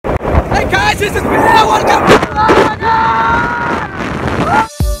Guys, this is Mehdy. Welcome.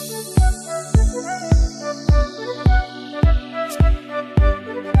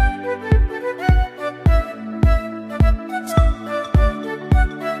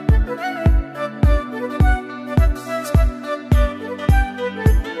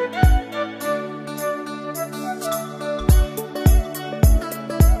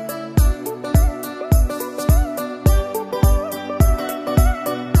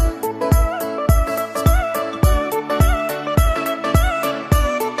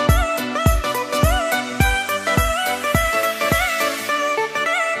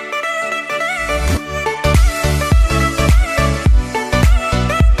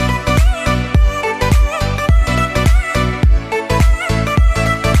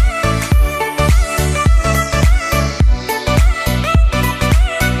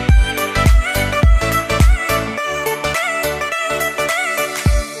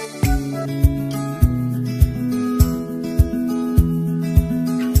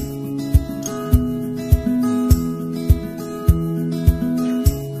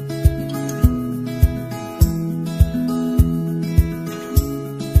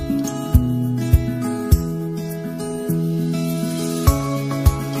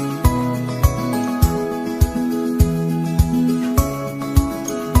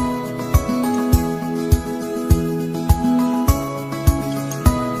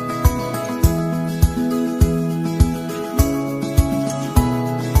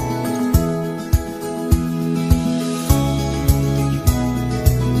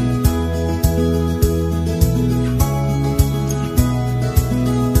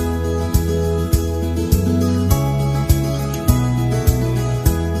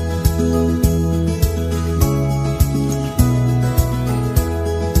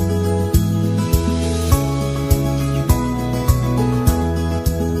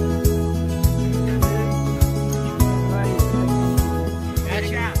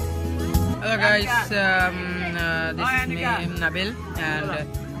 This is me, Nabil, and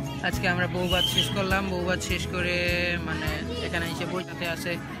আজকে আমরা বউবাত শেষ করলাম। বউবাত শেষ করে মানে এখানে এসে বইটাতে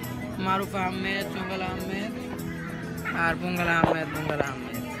আছে মারুফ আহমেদ, জঙ্গল আহমেদ আর বঙ্গালা আহমেদ।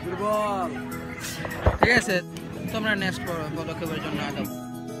 ঠিক আছে, তোমরা নেক্সট পদক্ষেপের জন্য আগাও।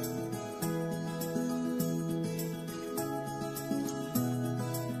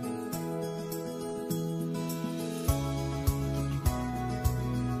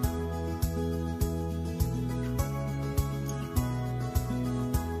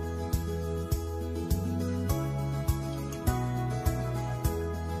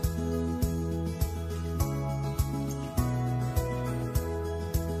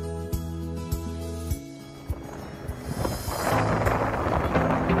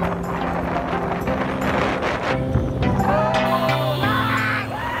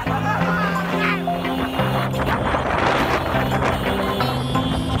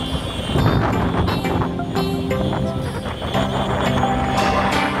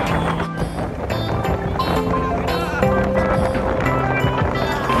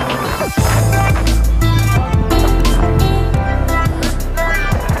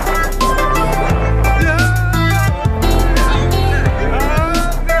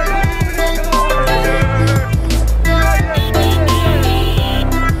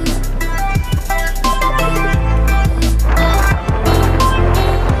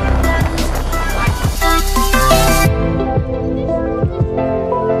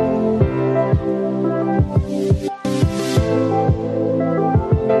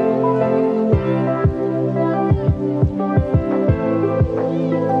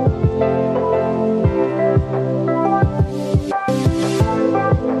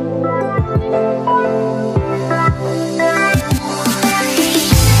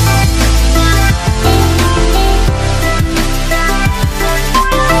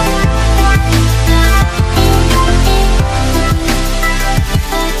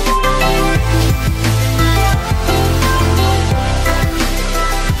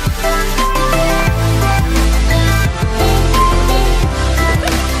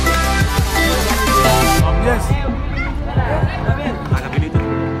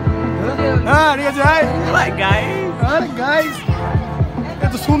 guys,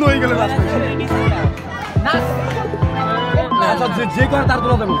 এত শুন হয়ে গেল রাস্তায় না না যে করে তার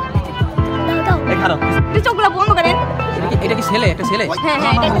তোলা দেব এই খারাপ তুই চোখগুলো বন্ধ করেন এটা কি ছেলে একটা ছেলে হ্যাঁ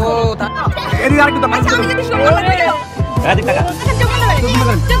হ্যাঁ ও এর আর একটু মাইন্ড করে যদি শুন বন্ধ করে দাও রাজি টাকা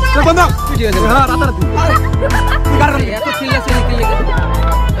চোখ বন্ধ ঠিক আছে হ্যাঁ রাতারাতি কি কারণ এত ছেলে ছেলে কি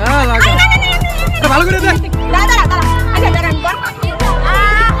হ্যাঁ লাগা ভালো করে দে দাঁড়া দাঁড়া আচ্ছা দাঁড়ান কর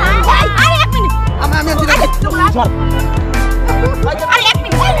আরে এক মিনিট আমি আমি আরে এক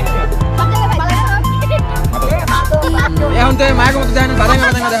মিনিট বাদামি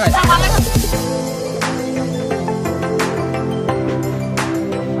হয়।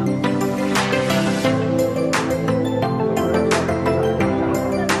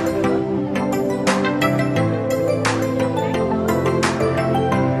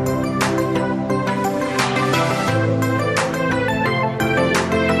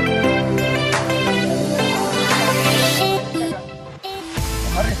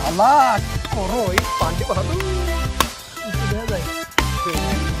 Allah, koroi, pantai apa tuh? Sudah ada.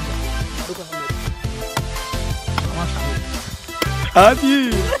 Aduh kan sampai. Masya Hadi.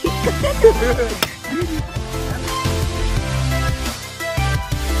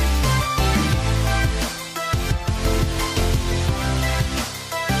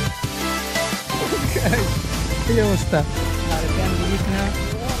 এই অবস্থা। আর কেন বুঝিস না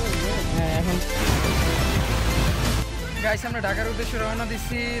এখন গাইস আমরা ঢাকার উদ্দেশ্যে রওনা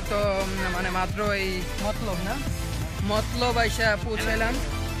দিচ্ছি তো মানে মাত্র এই মতলব আইসা পৌঁছাইলাম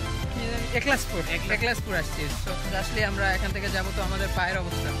একলাসপুর আসছি। তো আসলে আমরা এখান থেকে যাবো তো আমাদের পায়ের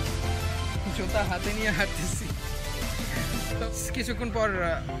অবস্থা জুতা হাতে নিয়ে হাঁটতেছি। তো কিছুক্ষণ পর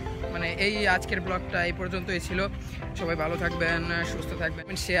মানে এই আজকের ব্লগটা এই পর্যন্তই ছিল। সবাই ভালো থাকবেন, সুস্থ থাকবেন,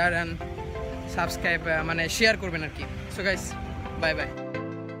 শেয়ার অ্যান্ড সাবস্ক্রাইব মানে শেয়ার করবেন আর কি। So guys bye bye.